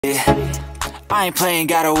I ain't playing,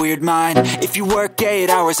 got a weird mind. If you work 8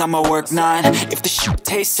 hours, I'ma work 9. If the shit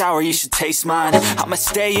tastes sour, you should taste mine. I'ma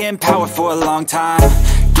stay in power for a long time.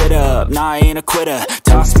 Get up, nah, I ain't a quitter.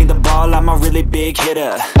 Toss me the ball, I'm a really big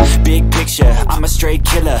hitter. Big picture, I'm a straight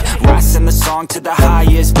killer. Rising the song to the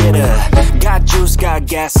highest bidder. Got juice, got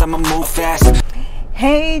gas, I'ma move fast.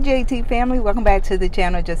 Hey JT family, welcome back to the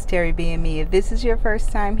channel, Just Terry being me. If this is your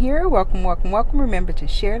first time here, welcome, welcome, welcome. Remember to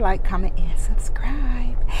share, like, comment, and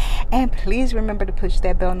subscribe. And please remember to push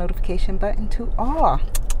that bell notification button to all,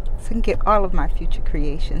 so you can get all of my future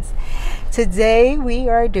creations. Today we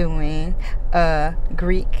are doing a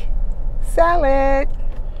Greek salad.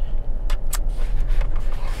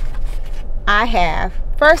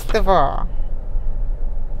 First of all,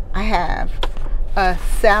 I have a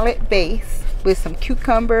salad base with some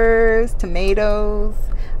cucumbers, tomatoes,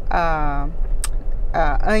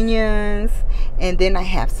 onions, and then I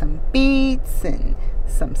have some beets and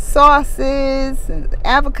some sauces and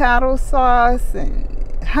avocado sauce and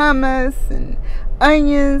hummus and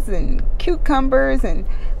onions and cucumbers and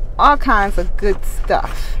all kinds of good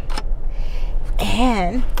stuff.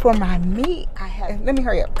 And for my meat, I have, let me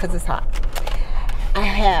hurry up because it's hot. I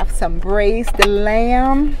have some braised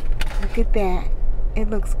lamb. Look at that. It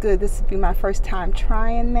looks good. This would be my first time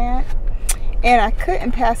trying that. And I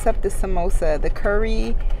couldn't pass up the samosa, the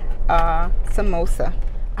curry samosa.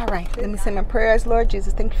 All right, let me say my prayers. Lord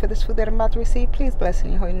Jesus, thank you for this food that I'm about to receive. Please bless it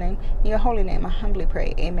in your holy name. In your holy name, I humbly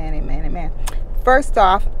pray. Amen, amen, amen. First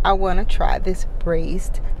off, I want to try this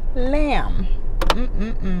braised lamb.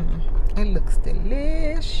 It looks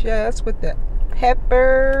delicious with the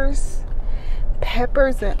peppers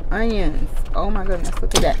and onions. Oh my goodness,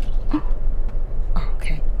 look at that.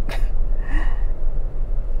 Okay.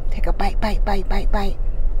 Take a bite.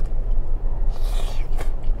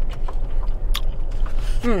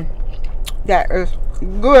 That is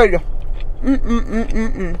good.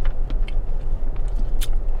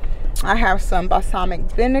 I have some balsamic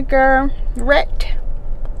vinegar. I'm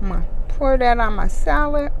gonna pour that on my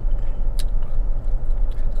salad.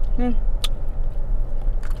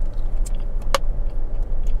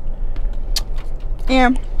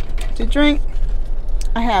 And to drink,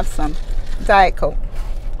 I have some Diet Coke.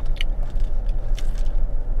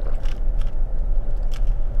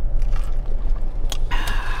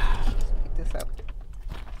 Pick this up.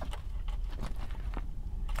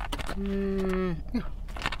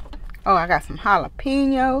 Oh, I got some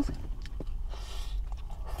jalapenos.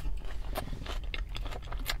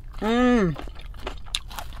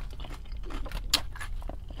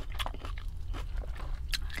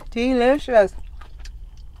 Delicious.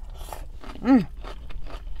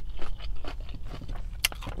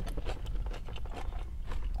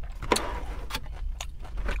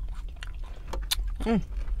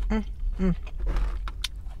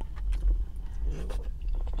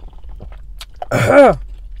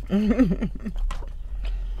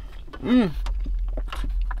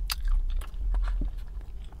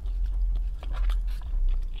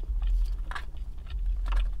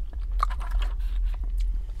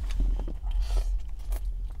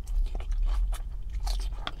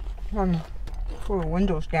 Pull the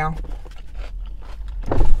windows down.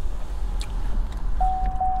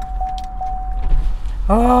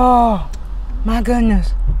 Oh my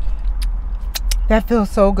goodness, that feels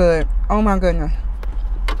so good. Oh my goodness,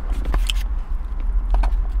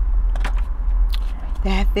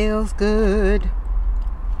 that feels good.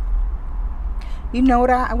 You know what,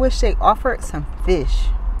 I wish they offered some fish.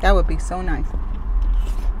 That would be so nice.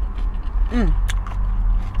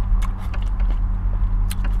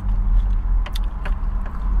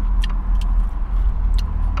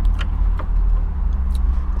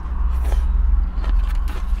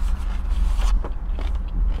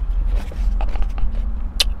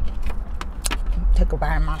 Take a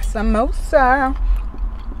bite of my samosa.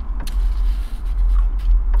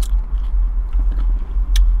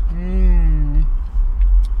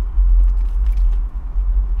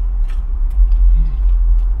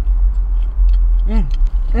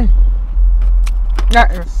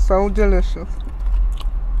 That is so delicious.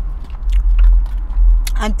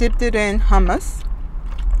 I dipped it in hummus.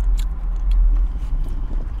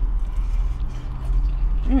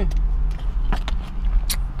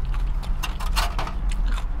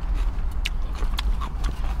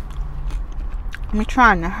 I'm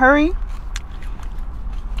trying to hurry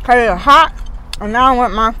because it's hot, and now I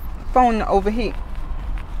want my phone to overheat.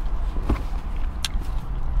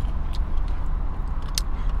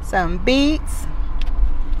 Some beets.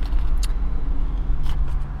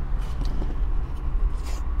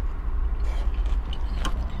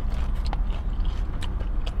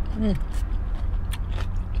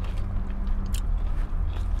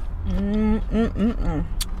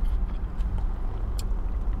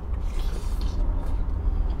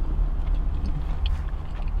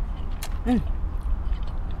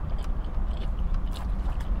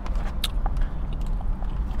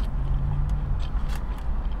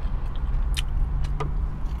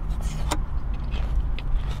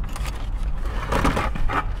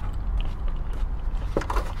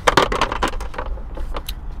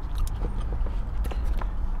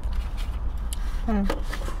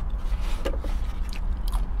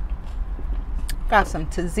 Got some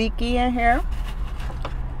tzatziki in here.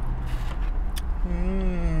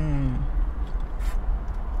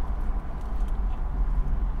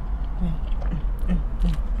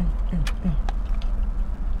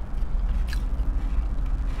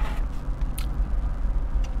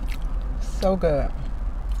 So good.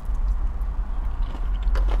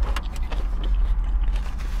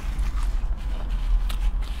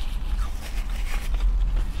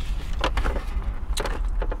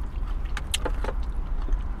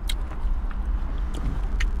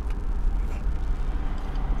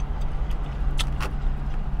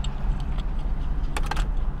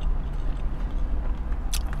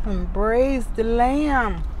 Some braised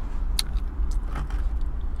lamb.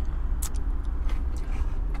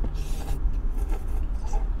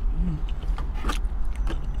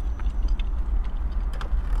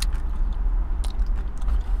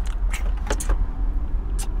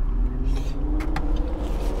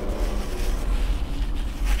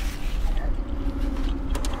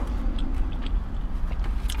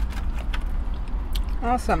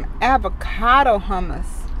 Oh, some avocado hummus.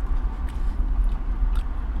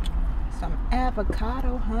 Some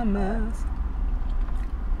avocado hummus.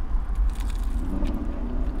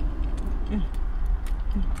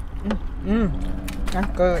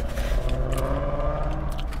 That's good.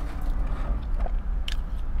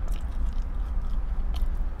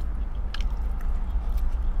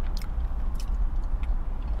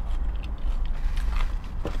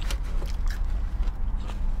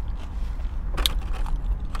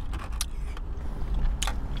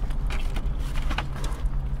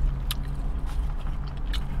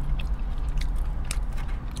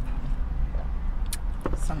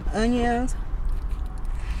 Some onions.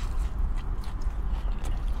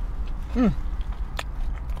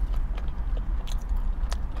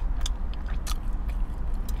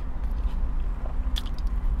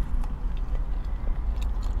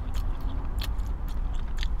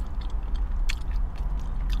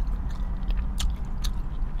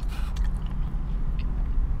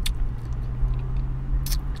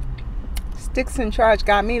 Sticks in Charge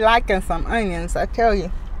got me liking some onions, I tell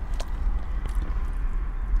you.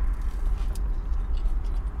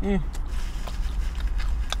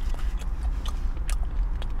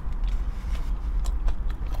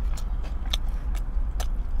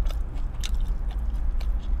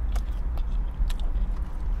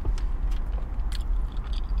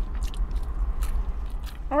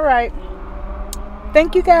 Alright,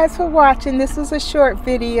 thank you guys for watching. This was a short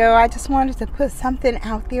video. I just wanted to put something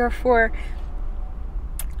out there for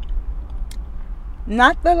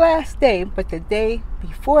not the last day, but the day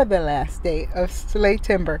before the last day of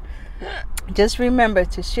Slaytember. Just remember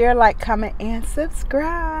to share, like, comment, and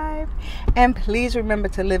subscribe. And please remember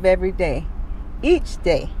to live every day, each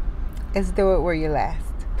day, as though it were your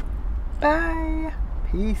last. Bye.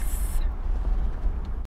 Peace.